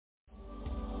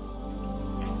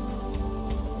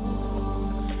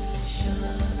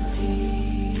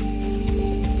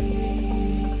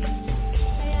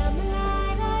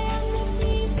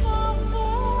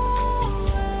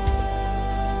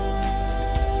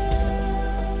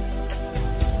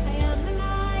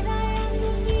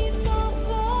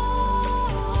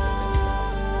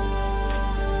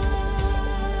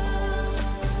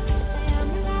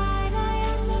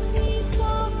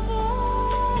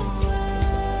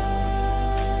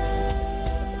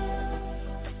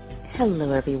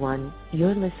Hello, everyone.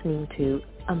 You're listening to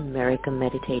America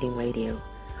Meditating Radio.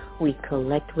 We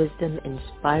collect wisdom,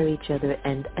 inspire each other,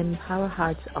 and empower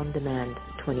hearts on demand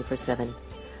 24/7.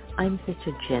 I'm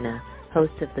Sister Jenna,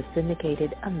 host of the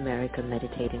syndicated America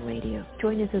Meditating Radio.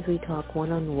 Join us as we talk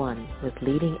one-on-one with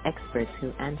leading experts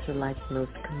who answer life's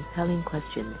most compelling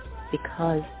questions.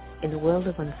 Because in a world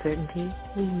of uncertainty,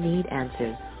 we need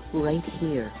answers right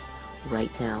here,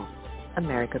 right now.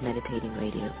 America Meditating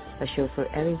Radio, a show for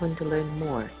everyone to learn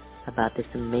more about this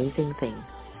amazing thing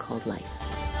called life.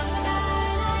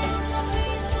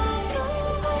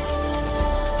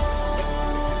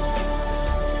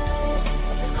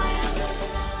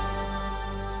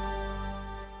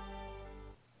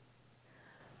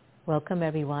 Welcome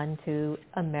everyone to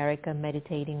America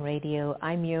Meditating Radio.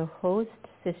 I'm your host,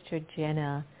 Sister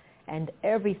Jenna, and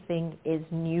everything is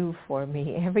new for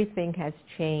me. Everything has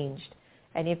changed.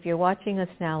 And if you're watching us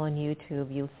now on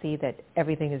YouTube, you'll see that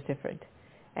everything is different.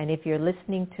 And if you're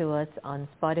listening to us on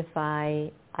Spotify,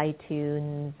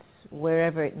 iTunes,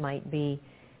 wherever it might be,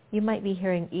 you might be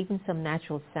hearing even some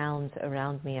natural sounds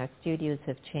around me. Our studios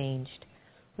have changed.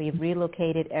 We've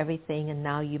relocated everything, and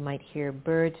now you might hear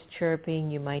birds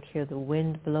chirping, you might hear the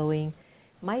wind blowing,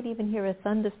 might even hear a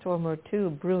thunderstorm or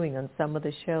two brewing on some of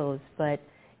the shows. But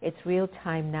it's real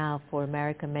time now for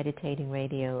America Meditating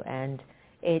Radio, and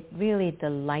it really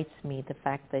delights me, the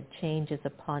fact that change is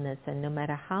upon us, and no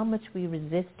matter how much we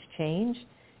resist change,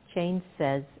 change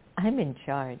says, I'm in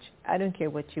charge. I don't care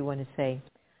what you want to say.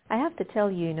 I have to tell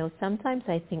you, sometimes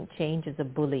I think change is a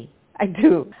bully. I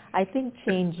do. I think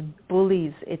change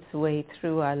bullies its way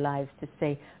through our lives to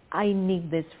say, I need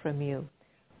this from you.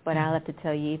 But I'll have to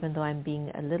tell you, even though I'm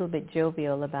being a little bit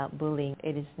jovial about bullying,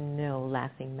 it is no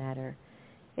laughing matter.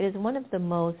 It is one of the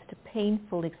most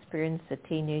painful experiences a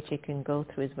teenager can go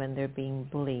through is when they're being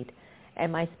bullied. And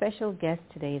my special guest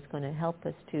today is going to help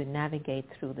us to navigate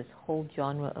through this whole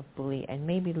genre of bully and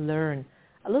maybe learn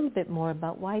a little bit more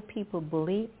about why people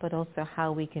bully, but also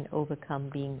how we can overcome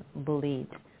being bullied.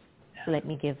 So let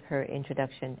me give her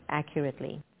introduction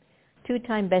accurately.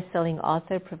 Two-time best-selling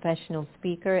author, professional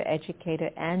speaker, educator,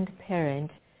 and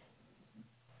parent,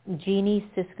 Jeanie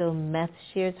Cisco-Meth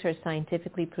shares her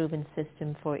scientifically proven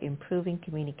system for improving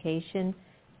communication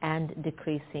and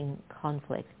decreasing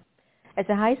conflict. As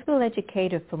a high school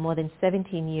educator for more than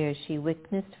 17 years, she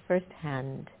witnessed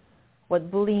firsthand what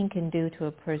bullying can do to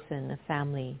a person, a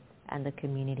family, and the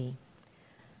community.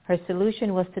 Her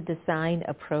solution was to design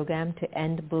a program to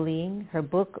end bullying. Her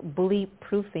book, Bully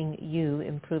Proofing You,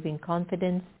 Improving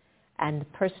Confidence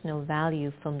and Personal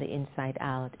Value from the Inside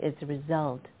Out, is a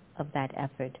result of that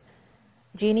effort.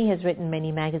 Jeanie has written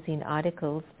many magazine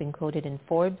articles, been quoted in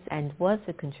Forbes, and was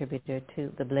a contributor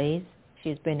to The Blaze. She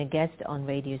has been a guest on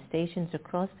radio stations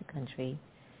across the country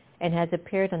and has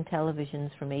appeared on televisions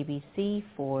from ABC,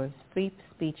 Forbes, Free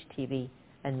Speech TV,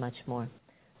 and much more.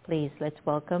 Please, let's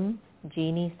welcome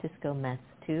Jeanie Cisco-Meth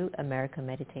to America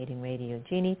Meditating Radio.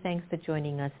 Jeanie, thanks for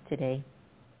joining us today.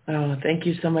 Oh, thank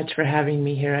you so much for having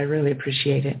me here. I really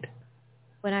appreciate it.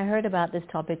 When I heard about this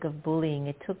topic of bullying,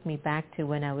 it took me back to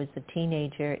when I was a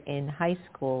teenager in high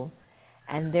school,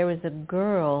 and there was a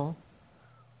girl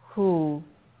who,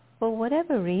 for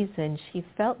whatever reason, she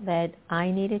felt that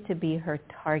I needed to be her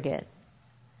target.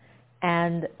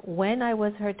 And when I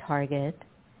was her target,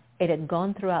 it had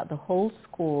gone throughout the whole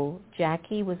school.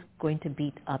 Jackie was going to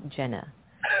beat up Jenna.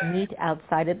 Meet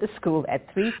outside of the school at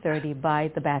 3:30 by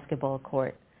the basketball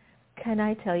court. Can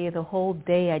I tell you, the whole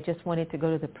day I just wanted to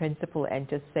go to the principal and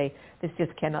just say, this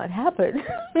just cannot happen.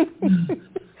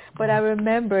 But I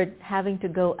remembered having to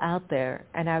go out there,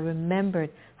 and I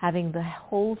remembered having the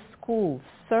whole school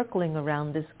circling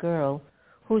around this girl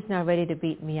who's now ready to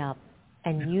beat me up.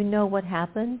 And you know what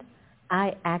happened?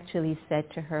 I actually said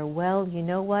to her, well, you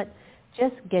know what?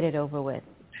 Just get it over with.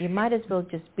 You might as well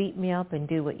just beat me up and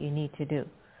do what you need to do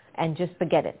and just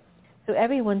forget it. So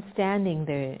everyone's standing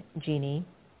there, Jeanie,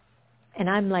 and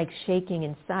I'm like shaking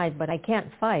inside, but I can't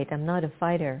fight. I'm not a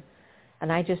fighter. And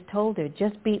I just told her,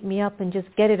 just beat me up and just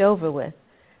get it over with.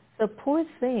 So poor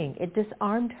thing, it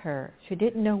disarmed her. She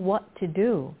didn't know what to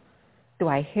do. Do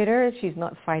I hit her? She's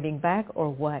not fighting back or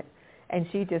what? And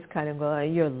she just kind of goes,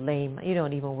 you're lame. You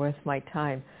don't even worth my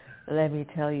time. Let me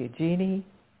tell you, Jeanie,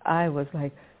 I was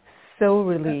like so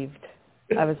relieved.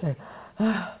 I was like,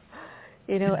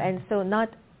 and so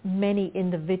not many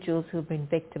individuals who've been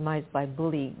victimized by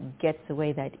bullying gets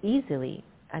away that easily.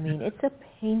 I mean, it's a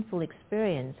painful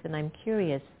experience, and I'm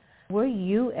curious, were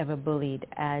you ever bullied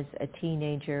as a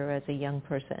teenager or as a young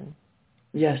person?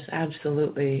 Yes,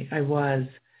 absolutely. I was.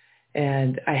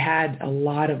 And I had a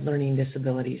lot of learning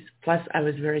disabilities. Plus, I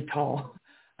was very tall.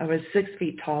 I was 6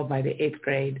 feet tall by the 8th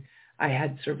grade. I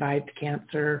had survived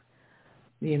cancer.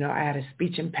 I had a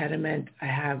speech impediment. I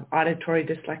have auditory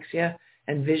dyslexia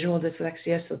and visual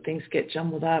dyslexia, so things get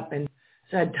jumbled up, and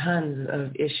so I had tons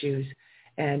of issues,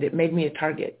 and it made me a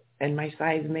target, and my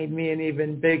size made me an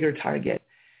even bigger target.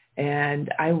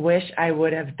 And I wish I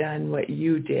would have done what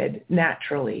you did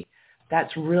naturally.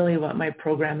 That's really what my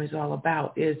program is all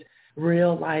about, is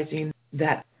realizing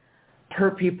that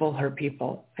hurt people hurt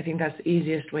people. I think that's the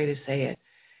easiest way to say it.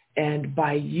 And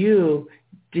by you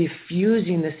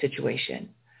diffusing the situation,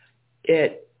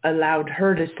 it allowed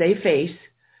her to save face,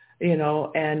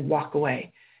 and walk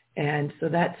away. And so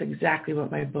that's exactly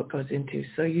what my book goes into.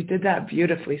 So you did that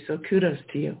beautifully. So kudos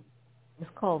to you.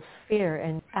 It's called fear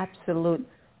and absolute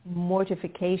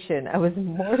mortification. I was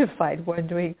mortified,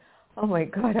 wondering, oh my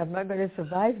God, I'm not going to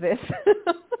survive this.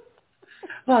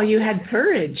 Well, you had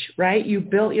courage, right? You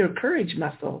built your courage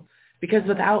muscle, because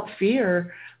without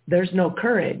fear, there's no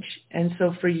courage. And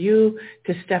so for you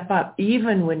to step up,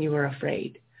 even when you were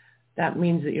afraid, that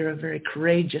means that you're a very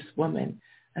courageous woman.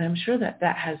 And I'm sure that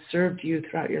has served you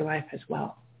throughout your life as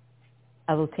well.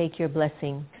 I will take your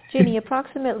blessing. Jeanie,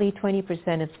 approximately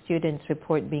 20% of students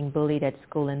report being bullied at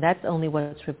school, and that's only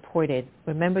what's reported.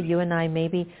 Remember, you and I,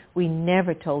 maybe we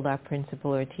never told our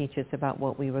principal or teachers about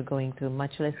what we were going through,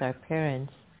 much less our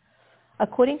parents.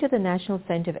 According to the National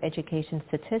Center of Education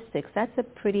Statistics, that's a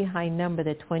pretty high number,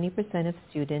 that 20% of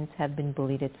students have been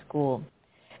bullied at school.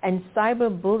 And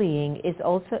cyberbullying is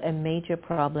also a major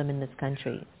problem in this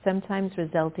country, sometimes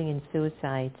resulting in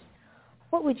suicides.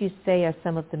 What would you say are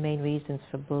some of the main reasons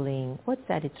for bullying? What's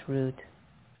at its root?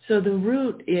 So the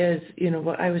root is,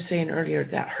 what I was saying earlier,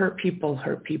 that hurt people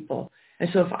hurt people. And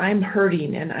so if I'm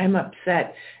hurting and I'm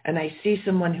upset and I see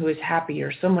someone who is happy,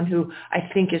 or someone who I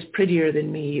think is prettier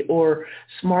than me or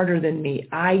smarter than me,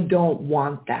 I don't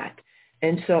want that.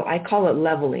 And so I call it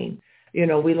leveling.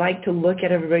 We like to look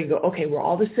at everybody and go, okay, we're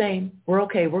all the same. We're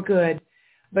okay. We're good.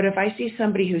 But if I see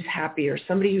somebody who's happy or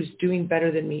somebody who's doing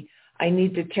better than me, I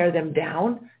need to tear them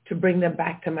down to bring them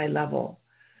back to my level.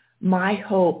 My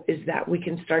hope is that we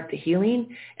can start the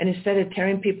healing, and instead of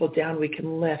tearing people down, we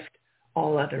can lift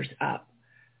all others up.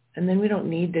 And then we don't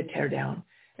need to tear down.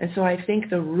 And so I think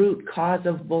the root cause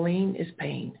of bullying is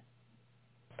pain.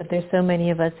 But there's so many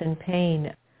of us in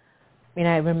pain.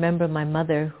 I remember my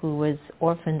mother, who was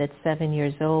orphaned at 7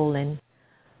 years old and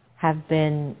have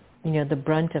been, the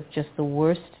brunt of just the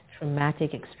worst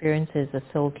traumatic experiences a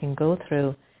soul can go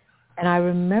through. And I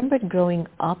remembered growing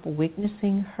up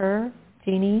witnessing her,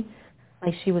 Jeanie,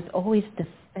 like she was always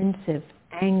defensive,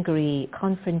 angry,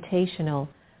 confrontational.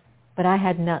 But I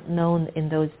had not known in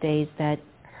those days that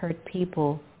hurt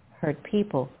people hurt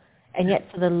people. And yet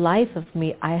for the life of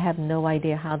me, I have no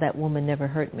idea how that woman never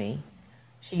hurt me.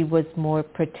 She was more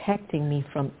protecting me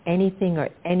from anything or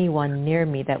anyone near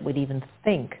me that would even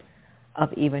think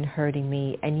of even hurting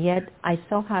me. And yet I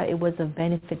saw how it was of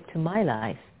benefit to my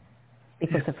life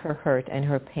because of her hurt and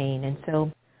her pain. And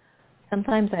so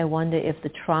sometimes I wonder if the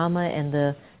trauma and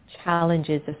the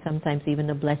challenges are sometimes even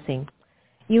a blessing.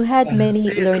 You had many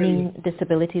learning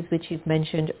disabilities, which you've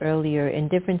mentioned earlier, and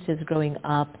differences growing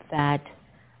up that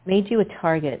made you a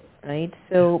target, right?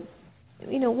 So,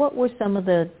 what were some of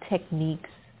the techniques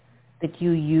that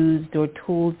you used or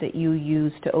tools that you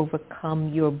used to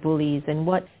overcome your bullies, and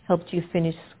what helped you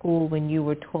finish school when you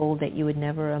were told that you would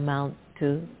never amount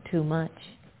to too much?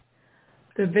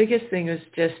 The biggest thing is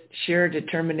just sheer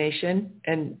determination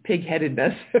and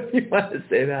pig-headedness, if you want to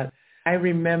say that. I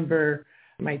remember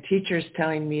my teachers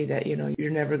telling me that,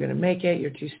 you're never going to make it, you're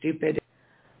too stupid,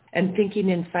 and thinking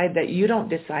inside that you don't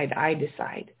decide, I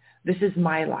decide. This is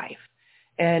my life.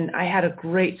 And I had a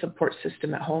great support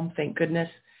system at home, thank goodness.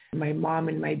 My mom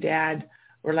and my dad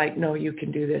were like, no, you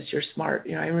can do this, you're smart.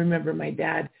 I remember my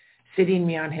dad sitting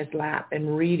me on his lap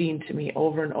and reading to me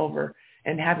over and over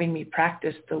and having me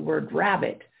practice the word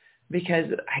rabbit because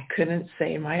I couldn't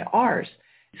say my R's.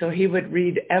 So he would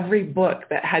read every book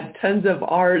that had tons of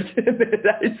R's in it.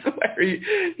 I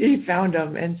swear he found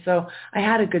them. And so I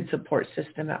had a good support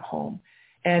system at home.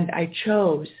 And I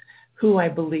chose who I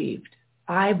believed.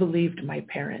 I believed my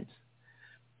parents.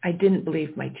 I didn't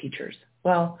believe my teachers.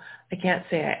 Well, I can't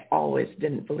say I always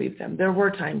didn't believe them. There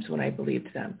were times when I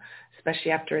believed them,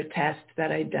 especially after a test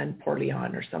that I'd done poorly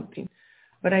on or something.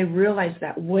 But I realized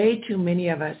that way too many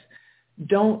of us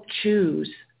don't choose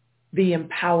the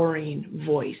empowering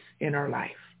voice in our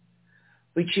life.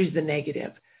 We choose the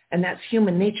negative. And that's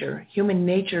human nature. Human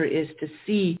nature is to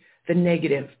see the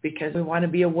negative because we want to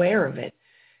be aware of it.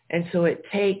 And so it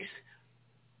takes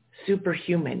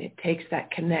superhuman. It takes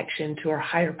that connection to our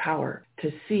higher power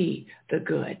to see the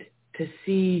good, to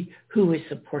see who is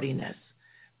supporting us.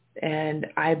 And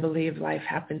I believe life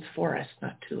happens for us,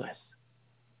 not to us.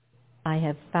 I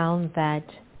have found that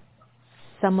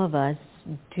some of us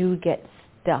do get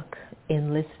stuck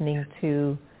in listening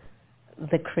to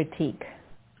the critique.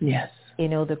 Yes.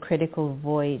 The critical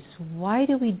voice. Why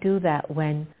do we do that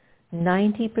when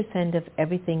 90% of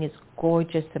everything is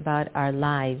gorgeous about our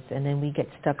lives, and then we get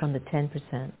stuck on the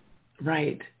 10%?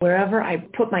 Right. Wherever I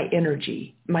put my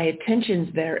energy, my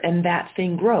attention's there, and that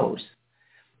thing grows.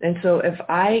 And so if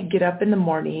I get up in the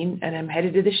morning and I'm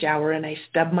headed to the shower and I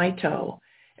stub my toe,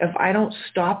 if I don't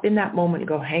stop in that moment and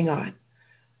go, hang on,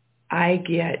 I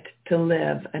get to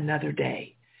live another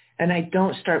day. And I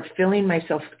don't start filling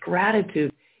myself with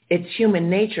gratitude. It's human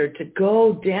nature to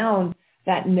go down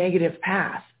that negative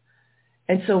path.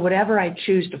 And so whatever I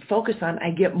choose to focus on,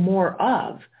 I get more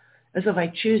of. And so if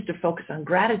I choose to focus on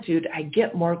gratitude, I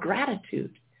get more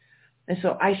gratitude. And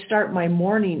so I start my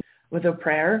morning with a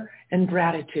prayer and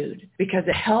gratitude because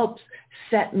it helps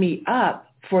set me up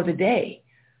for the day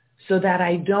so that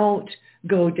I don't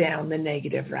go down the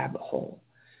negative rabbit hole.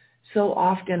 So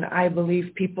often I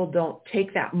believe people don't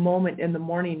take that moment in the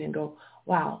morning and go,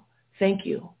 wow, thank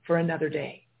you for another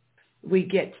day. We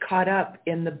get caught up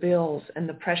in the bills and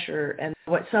the pressure and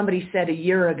what somebody said a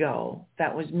year ago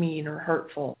that was mean or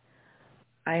hurtful.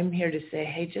 I'm here to say,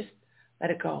 hey, just let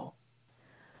it go.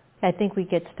 I think we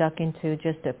get stuck into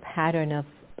just a pattern of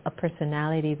a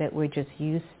personality that we're just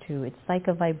used to. It's like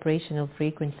a vibrational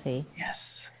frequency. Yes.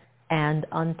 And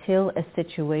until a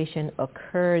situation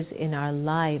occurs in our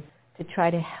life to try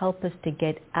to help us to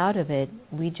get out of it,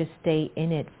 we just stay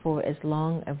in it for as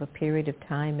long of a period of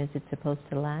time as it's supposed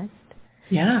to last.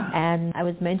 Yeah. And I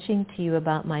was mentioning to you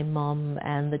about my mom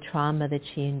and the trauma that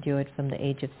she endured from the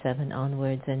age of 7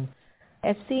 onwards. And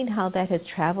I've seen how that has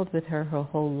traveled with her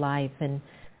whole life. And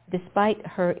despite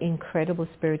her incredible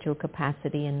spiritual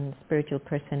capacity and spiritual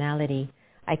personality,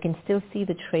 I can still see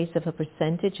the trace of a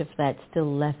percentage of that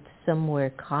still left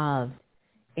somewhere carved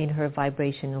in her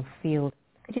vibrational field.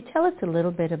 Could you tell us a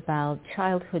little bit about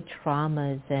childhood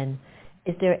traumas, and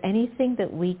is there anything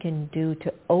that we can do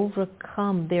to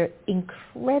overcome their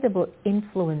incredible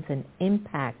influence and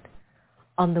impact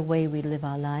on the way we live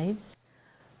our lives?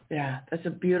 Yeah, that's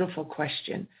a beautiful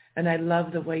question. And I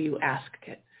love the way you asked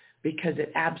it because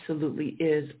it absolutely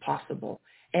is possible.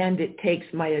 And it takes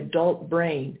my adult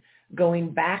brain going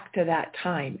back to that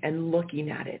time and looking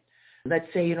at it. Let's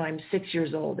say, I'm 6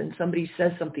 years old and somebody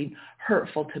says something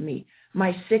hurtful to me.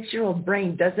 My 6-year-old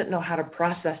brain doesn't know how to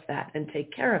process that and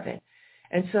take care of it.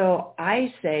 And so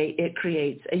I say it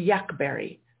creates a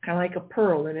yuckberry, kind of like a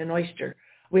pearl in an oyster.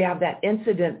 We have that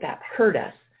incident that hurt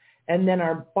us, and then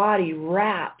our body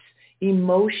wraps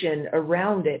emotion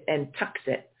around it and tucks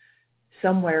it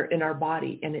somewhere in our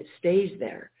body, and it stays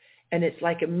there. And it's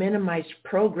like a minimized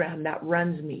program that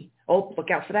runs me. Oh,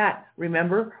 look out for that.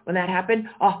 Remember when that happened?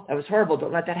 Oh, that was horrible.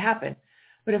 Don't let that happen.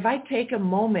 But if I take a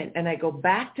moment and I go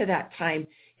back to that time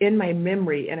in my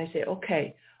memory and I say,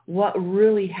 okay, what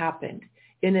really happened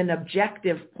in an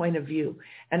objective point of view?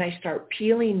 And I start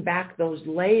peeling back those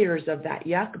layers of that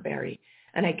yuckberry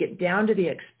and I get down to the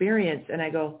experience and I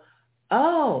go,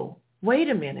 oh, wait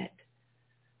a minute.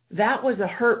 That was a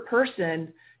hurt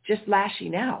person just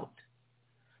lashing out.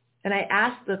 And I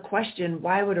ask the question,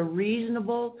 why would a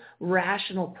reasonable,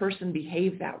 rational person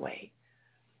behave that way?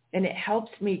 And it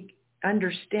helps me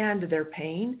understand their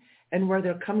pain and where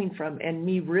they're coming from, and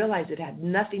me realize it had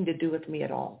nothing to do with me at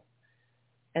all.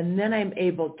 And then I'm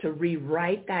able to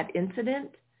rewrite that incident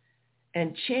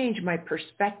and change my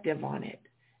perspective on it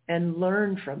and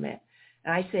learn from it.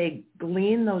 And I say,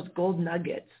 glean those gold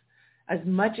nuggets as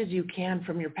much as you can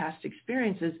from your past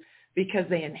experiences because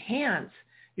they enhance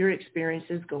your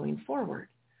experiences going forward.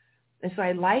 And so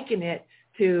I liken it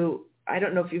to, I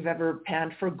don't know if you've ever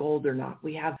panned for gold or not.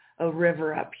 We have a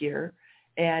river up here,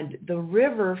 and the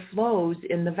river flows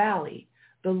in the valley,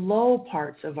 the low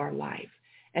parts of our life.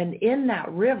 And in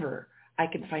that river, I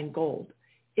can find gold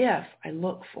if I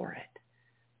look for it.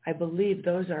 I believe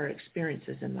those are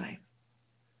experiences in life.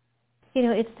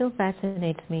 It still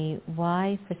fascinates me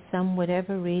why, for some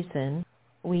whatever reason,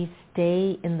 we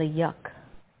stay in the yuck,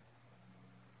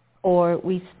 or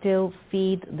we still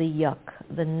feed the yuck,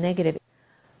 the negative.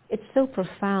 It's so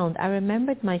profound. I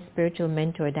remembered my spiritual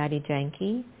mentor, Daddy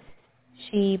Jeanie.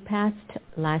 She passed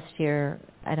last year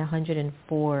at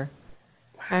 104.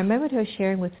 I remembered her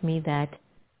sharing with me that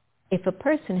if a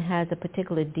person has a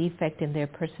particular defect in their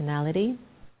personality,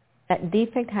 that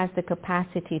defect has the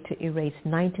capacity to erase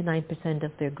 99%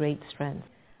 of their great strengths.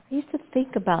 I used to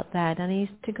think about that, and I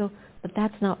used to go, but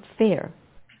that's not fair.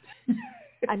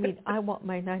 I mean, I want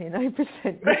my 99%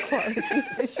 qualities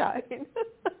to shine.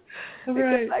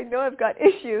 because I know I've got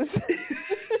issues.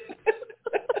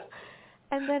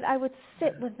 And then I would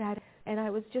sit with that, and I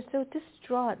was just so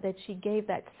distraught that she gave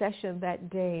that session that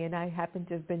day, and I happened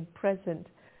to have been present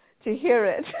to hear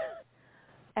it.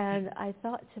 And I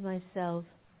thought to myself,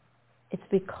 it's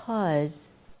because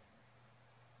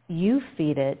you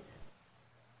feed it,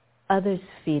 others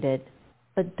feed it,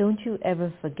 but don't you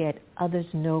ever forget others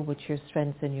know what your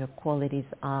strengths and your qualities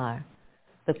are.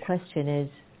 The question is,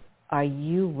 are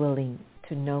you willing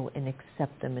to know and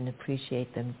accept them and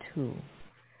appreciate them too?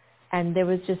 And there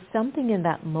was just something in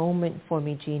that moment for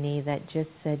me, Jeanie, that just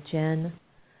said, Jen,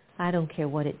 I don't care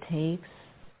what it takes.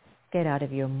 Get out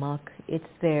of your muck. It's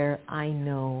there, I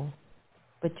know.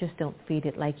 But just don't feed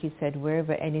it. Like you said,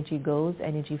 wherever energy goes,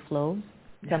 energy flows.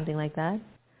 Yeah. Something like that.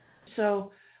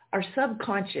 So our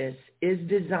subconscious is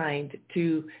designed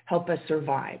to help us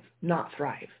survive, not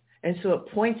thrive. And so it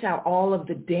points out all of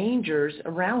the dangers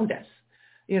around us.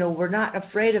 You know, we're not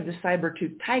afraid of the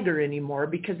saber-toothed tiger anymore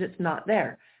because it's not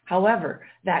there. However,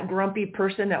 that grumpy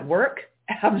person at work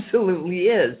absolutely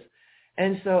is.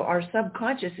 And so our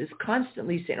subconscious is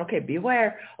constantly saying, okay,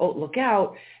 beware, oh, look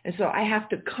out. And so I have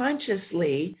to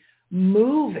consciously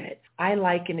move it. I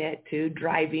liken it to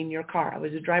driving your car. I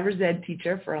was a driver's ed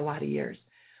teacher for a lot of years.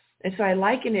 And so I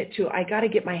liken it to, I got to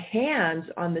get my hands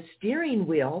on the steering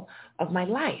wheel of my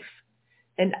life.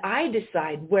 And I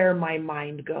decide where my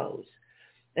mind goes.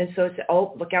 And so it's,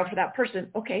 oh, look out for that person.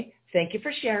 Okay, thank you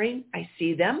for sharing. I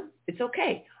see them. It's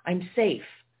okay. I'm safe.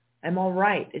 I'm all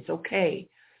right. It's okay.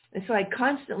 And so I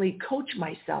constantly coach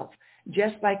myself,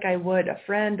 just like I would a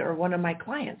friend or one of my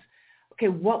clients. Okay,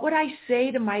 what would I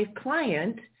say to my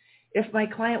client if my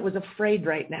client was afraid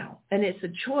right now? And it's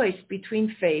a choice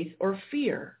between faith or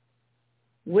fear.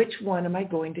 Which one am I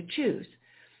going to choose?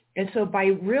 And so by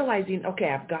realizing, okay,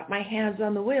 I've got my hands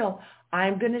on the wheel,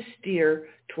 I'm going to steer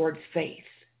towards faith.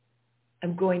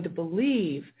 I'm going to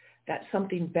believe that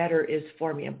something better is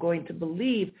for me. I'm going to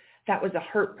believe that was a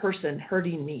hurt person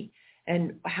hurting me.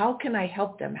 And how can I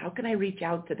help them? How can I reach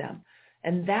out to them?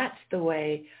 And that's the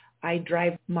way I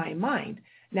drive my mind.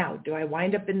 Now, do I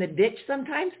wind up in the ditch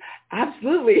sometimes?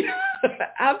 Absolutely.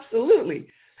 Absolutely.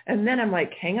 And then I'm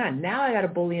like, hang on, now I got a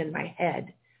bully in my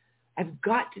head. I've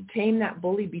got to tame that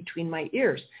bully between my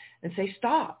ears and say,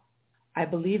 stop. I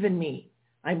believe in me.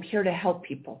 I'm here to help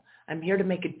people. I'm here to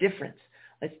make a difference.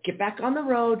 Let's get back on the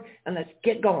road and let's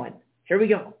get going. Here we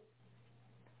go.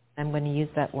 I'm going to use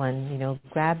that one,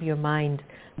 grab your mind,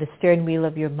 the steering wheel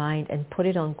of your mind, and put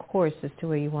it on course as to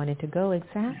where you want it to go.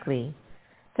 Exactly.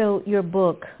 So your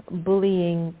book,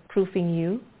 Bullying, Proofing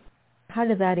You, how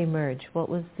did that emerge? What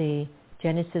was the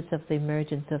genesis of the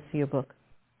emergence of your book?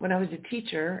 When I was a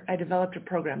teacher, I developed a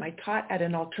program. I taught at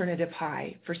an alternative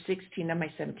high for 16 of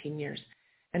my 17 years.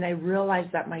 And I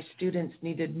realized that my students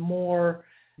needed more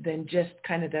than just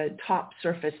kind of the top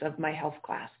surface of my health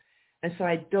class. And so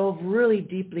I dove really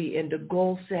deeply into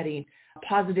goal setting,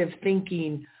 positive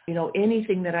thinking,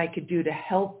 anything that I could do to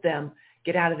help them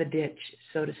get out of the ditch,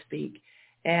 so to speak.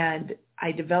 And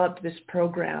I developed this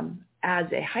program as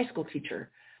a high school teacher.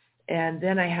 And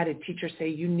then I had a teacher say,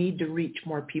 you need to reach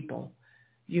more people.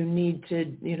 You need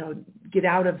to, get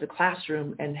out of the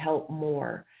classroom and help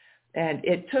more. And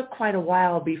it took quite a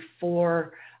while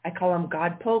before, I call them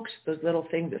God pokes, those little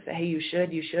things that say, hey, you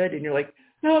should. And you're like,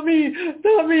 not me.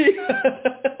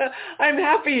 I'm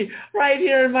happy right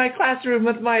here in my classroom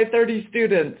with my 30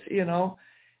 students,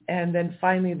 And then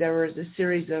finally there was a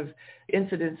series of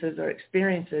incidences or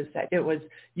experiences that it was,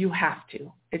 you have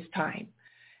to, it's time.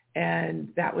 And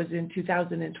that was in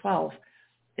 2012.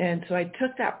 And so I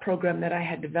took that program that I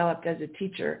had developed as a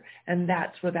teacher, and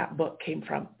that's where that book came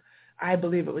from. I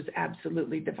believe it was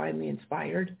absolutely divinely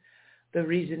inspired. The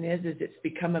reason is it's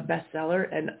become a bestseller,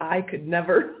 and I could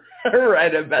never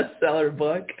write a bestseller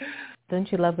book.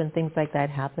 Don't you love when things like that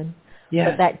happen?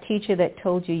 Yeah. But that teacher that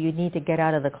told you need to get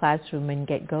out of the classroom and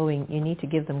get going, you need to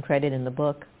give them credit in the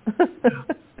book.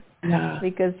 Yeah.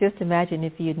 Because just imagine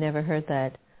if you'd never heard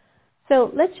that. So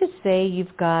let's just say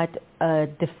you've got a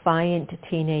defiant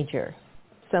teenager,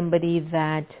 somebody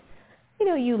that,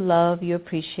 you love, you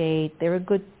appreciate, they're a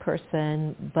good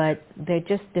person, but they're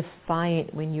just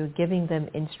defiant when you're giving them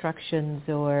instructions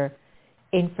or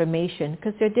information,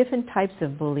 because there are different types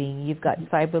of bullying. You've got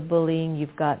cyberbullying,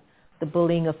 you've got the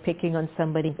bullying of picking on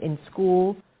somebody in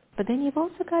school, but then you've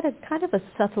also got a kind of a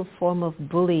subtle form of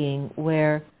bullying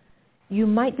where you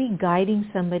might be guiding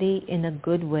somebody in a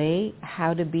good way,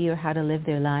 how to be or how to live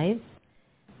their lives,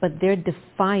 but they're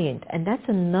defiant. And that's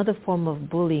another form of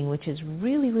bullying, which is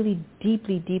really, really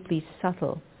deeply, deeply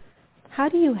subtle. How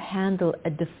do you handle a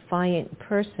defiant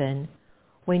person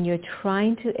when you're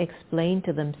trying to explain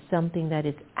to them something that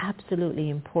is absolutely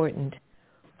important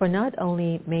for not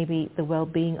only maybe the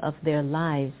well-being of their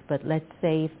lives, but let's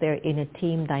say if they're in a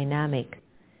team dynamic,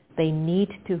 they need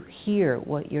to hear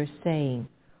what you're saying.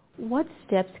 What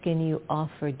steps can you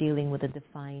offer dealing with a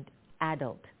defiant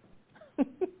adult?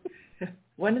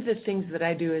 One of the things that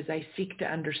I do is I seek to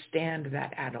understand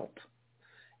that adult.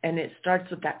 And it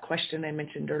starts with that question I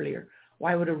mentioned earlier.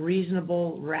 Why would a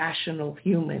reasonable, rational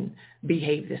human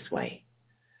behave this way?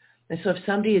 And so if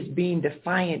somebody is being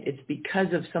defiant, it's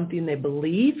because of something they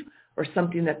believe or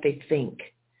something that they think.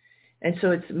 And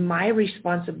so it's my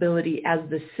responsibility as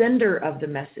the sender of the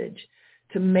message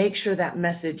to make sure that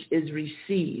message is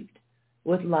received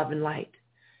with love and light.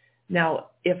 Now,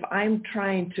 if I'm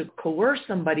trying to coerce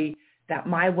somebody that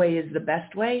my way is the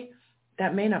best way,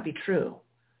 that may not be true.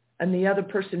 And the other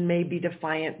person may be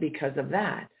defiant because of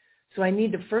that. So I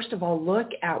need to first of all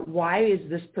look at why is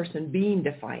this person being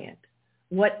defiant?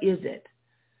 What is it?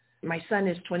 My son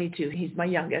is 22. He's my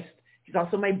youngest. He's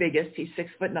also my biggest. He's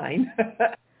 6'9".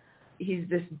 He's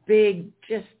this big,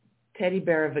 just teddy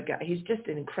bear of a guy. He's just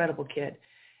an incredible kid.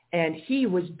 And he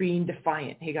was being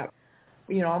defiant. He got,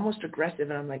 almost aggressive.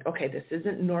 And I'm like, okay, this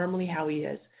isn't normally how he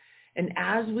is. And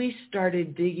as we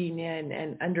started digging in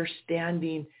and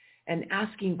understanding and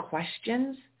asking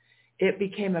questions, it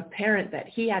became apparent that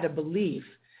he had a belief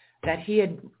that he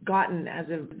had gotten as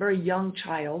a very young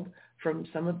child from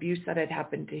some abuse that had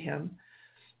happened to him.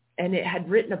 And it had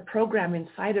written a program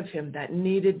inside of him that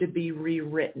needed to be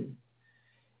rewritten.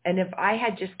 And if I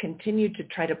had just continued to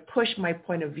try to push my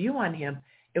point of view on him,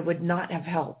 it would not have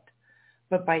helped.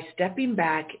 But by stepping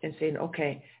back and saying,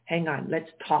 okay, hang on,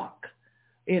 let's talk.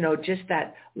 Just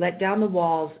that let down the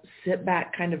walls, sit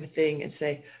back kind of a thing and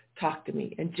say, talk to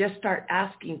me. And just start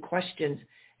asking questions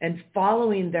and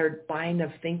following their line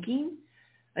of thinking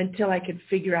until I could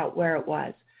figure out where it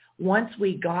was. Once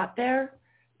we got there,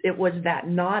 it was that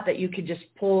knot that you could just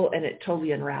pull and it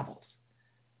totally unravels.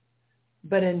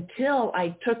 But until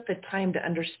I took the time to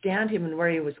understand him and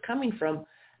where he was coming from,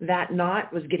 that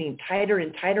knot was getting tighter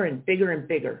and tighter and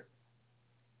bigger.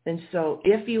 And so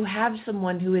if you have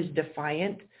someone who is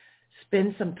defiant,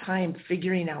 spend some time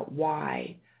figuring out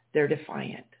why they're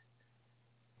defiant.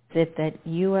 Is it that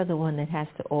you are the one that has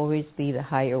to always be the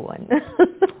higher one?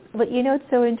 But it's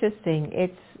so interesting.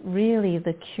 It's really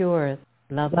the cure.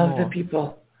 Love more. more. The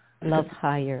people. Love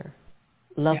higher.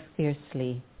 Love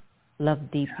fiercely. Love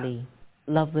deeply.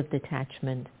 Love with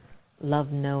detachment.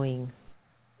 Love knowing.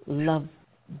 Love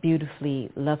beautifully.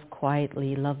 Love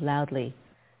quietly. Love loudly.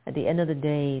 At the end of the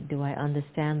day, do I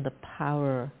understand the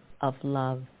power of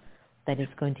love that is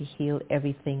going to heal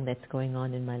everything that's going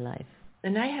on in my life?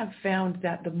 And I have found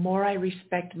that the more I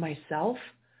respect myself,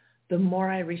 the more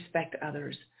I respect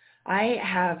others. I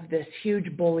have this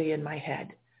huge bully in my head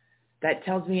that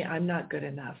tells me I'm not good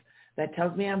enough, that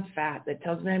tells me I'm fat, that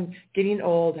tells me I'm getting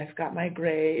old, I've got my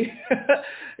gray,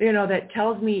 that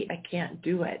tells me I can't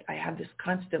do it. I have this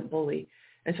constant bully.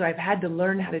 And so I've had to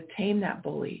learn how to tame that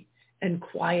bully and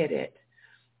quiet it.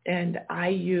 And I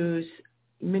use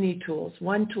many tools.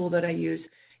 One tool that I use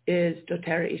is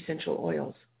doTERRA essential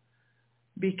oils,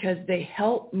 because they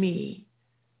help me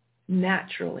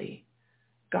naturally.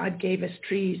 God gave us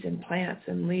trees and plants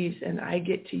and leaves, and I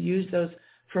get to use those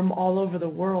from all over the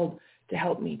world to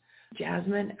help me.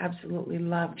 Jasmine, absolutely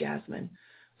love jasmine.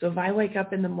 So if I wake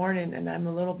up in the morning and I'm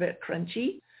a little bit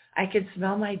crunchy, I can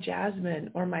smell my jasmine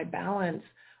or my balance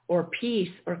or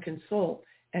peace or console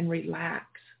and relax,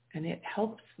 and it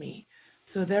helps me.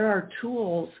 So there are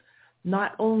tools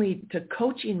not only to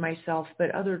coaching myself,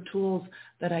 but other tools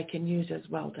that I can use as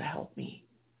well to help me.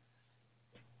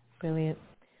 Brilliant.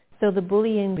 So the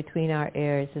bullying between our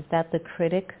heirs, is that the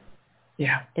critic?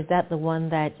 Yeah. Is that the one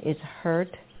that is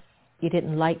hurt? You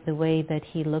didn't like the way that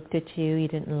he looked at you. You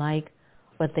didn't like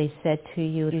what they said to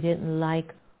you. You didn't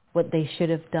like what they should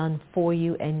have done for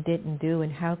you and didn't do.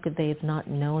 And how could they have not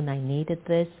known I needed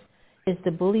this? Is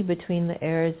the bully between the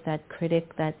heirs that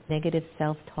critic, that negative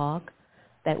self-talk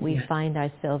that we find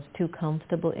ourselves too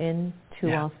comfortable in too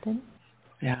often?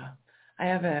 Yeah. I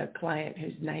have a client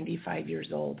who's 95 years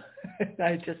old.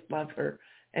 I just love her.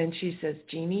 And she says,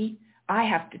 Jeanie, I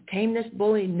have to tame this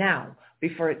bully now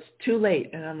before it's too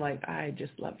late. And I'm like, I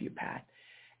just love you, Pat.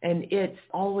 And it's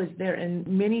always there. And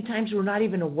many times we're not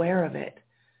even aware of it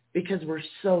because we're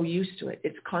so used to it.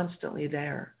 It's constantly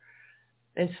there.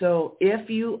 And so if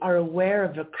you are aware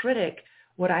of a critic,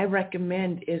 what I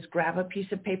recommend is grab a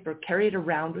piece of paper, carry it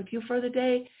around with you for the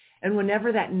day. And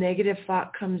whenever that negative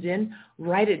thought comes in,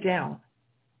 write it down.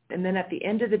 And then at the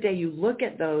end of the day, you look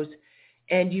at those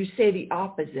and you say the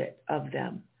opposite of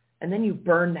them. And then you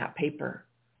burn that paper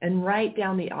and write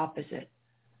down the opposite.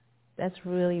 That's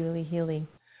really, really healing.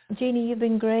 Jeanie, you've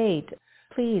been great.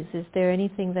 Please, is there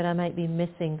anything that I might be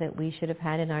missing that we should have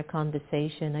had in our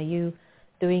conversation? Are you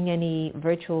doing any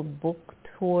virtual book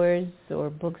tours or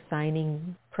book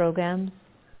signing programs?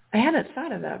 I hadn't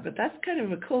thought of that, but that's kind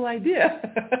of a cool idea.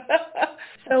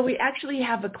 So we actually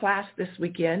have a class this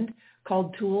weekend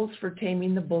called Tools for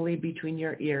Taming the Bully Between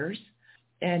Your Ears,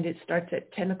 and it starts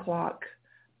at 10 o'clock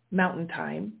Mountain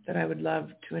Time that I would love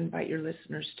to invite your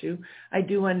listeners to. I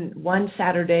do one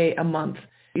Saturday a month.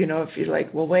 You know, if you're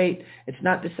like, well, wait, it's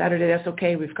not this Saturday, that's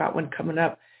okay. We've got one coming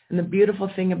up. And the beautiful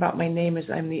thing about my name is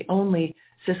I'm the only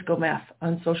Cisco-Meth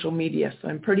on social media, so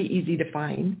I'm pretty easy to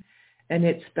find. And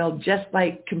it's spelled just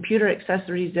like computer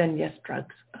accessories and, yes,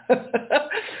 drugs.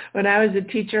 When I was a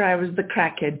teacher, I was the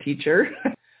crackhead teacher.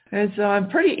 And so I'm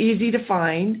pretty easy to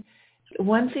find.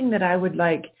 One thing that I would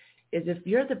like is if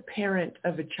you're the parent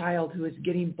of a child who is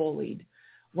getting bullied,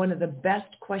 one of the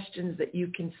best questions that you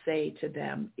can say to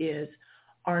them is,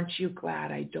 aren't you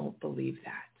glad I don't believe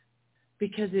that?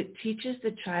 Because it teaches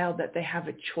the child that they have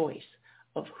a choice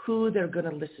of who they're going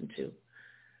to listen to.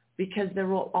 Because there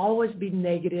will always be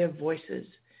negative voices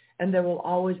and there will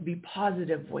always be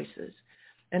positive voices.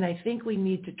 And I think we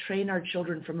need to train our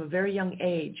children from a very young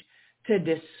age to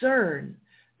discern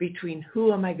between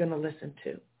who am I going to listen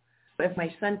to. If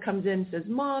my son comes in and says,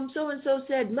 Mom, so-and-so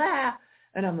said, blah,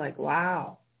 and I'm like,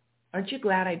 wow, aren't you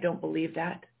glad I don't believe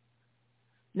that?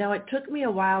 Now, it took me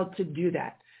a while to do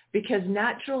that because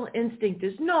natural instinct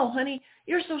is, no, honey,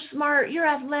 you're so smart, you're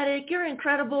athletic, you're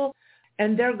incredible.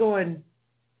 And they're going,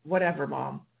 whatever,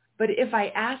 Mom. But if I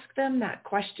ask them that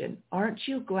question, aren't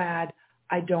you glad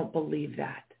I don't believe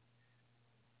that?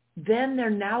 Then they're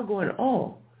now going,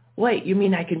 oh, wait, you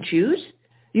mean I can choose?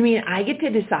 You mean I get to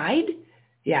decide?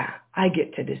 Yeah, I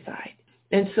get to decide.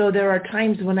 And so there are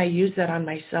times when I use that on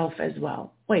myself as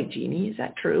well. Wait, Jeanie, is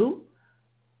that true?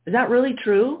 Is that really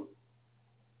true?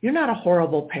 You're not a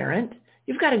horrible parent.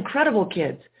 You've got incredible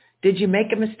kids. Did you make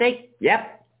a mistake?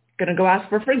 Yep. Going to go ask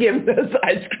for forgiveness.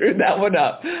 I screwed that one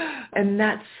up. And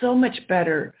that's so much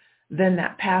better than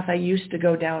that path I used to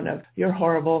go down of, you're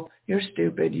horrible, you're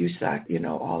stupid, you suck,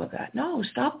 all of that. No,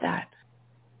 stop that.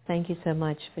 Thank you so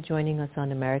much for joining us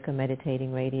on America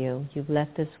Meditating Radio. You've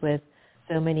left us with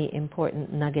so many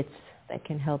important nuggets that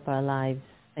can help our lives.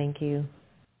 Thank you.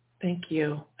 Thank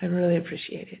you. I really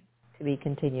appreciate it. To be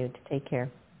continued. Take care.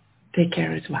 Take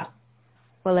care as well.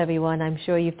 Well, everyone, I'm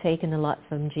sure you've taken a lot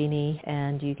from Jeanie,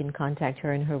 and you can contact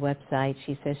her on her website.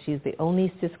 She says she's the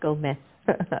only Cisco-Meth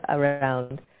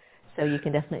around, so you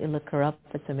can definitely look her up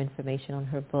for some information on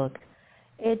her book.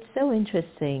 It's so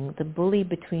interesting, the bully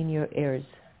between your ears.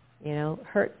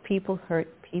 Hurt people hurt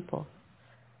people.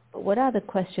 But what other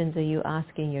questions are you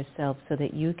asking yourself so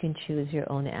that you can choose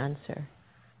your own answer?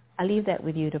 I'll leave that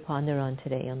with you to ponder on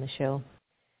today on the show.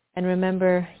 And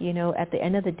remember, at the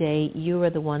end of the day, you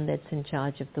are the one that's in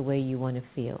charge of the way you want to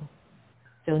feel.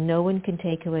 So no one can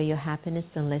take away your happiness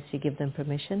unless you give them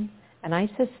permission. And I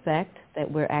suspect that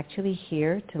we're actually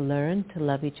here to learn to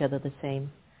love each other the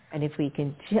same. And if we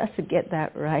can just get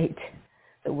that right,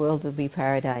 the world will be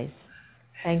paradise.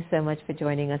 Thanks so much for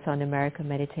joining us on America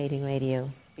Meditating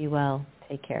Radio. Be well.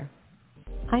 Take care.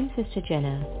 I'm Sister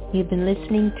Jenna. You've been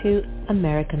listening to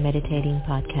America Meditating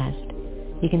Podcast.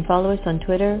 You can follow us on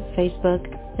Twitter, Facebook,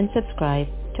 and subscribe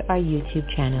to our YouTube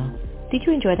channel. Did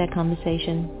you enjoy that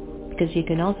conversation? Because you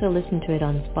can also listen to it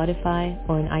on Spotify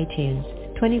or on iTunes,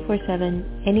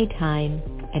 24/7, anytime,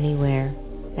 anywhere.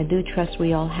 I do trust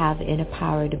we all have the inner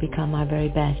power to become our very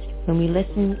best. When we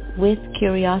listen with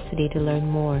curiosity to learn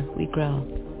more, we grow.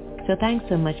 So thanks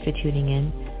so much for tuning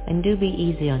in, and do be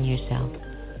easy on yourself.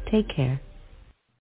 Take care.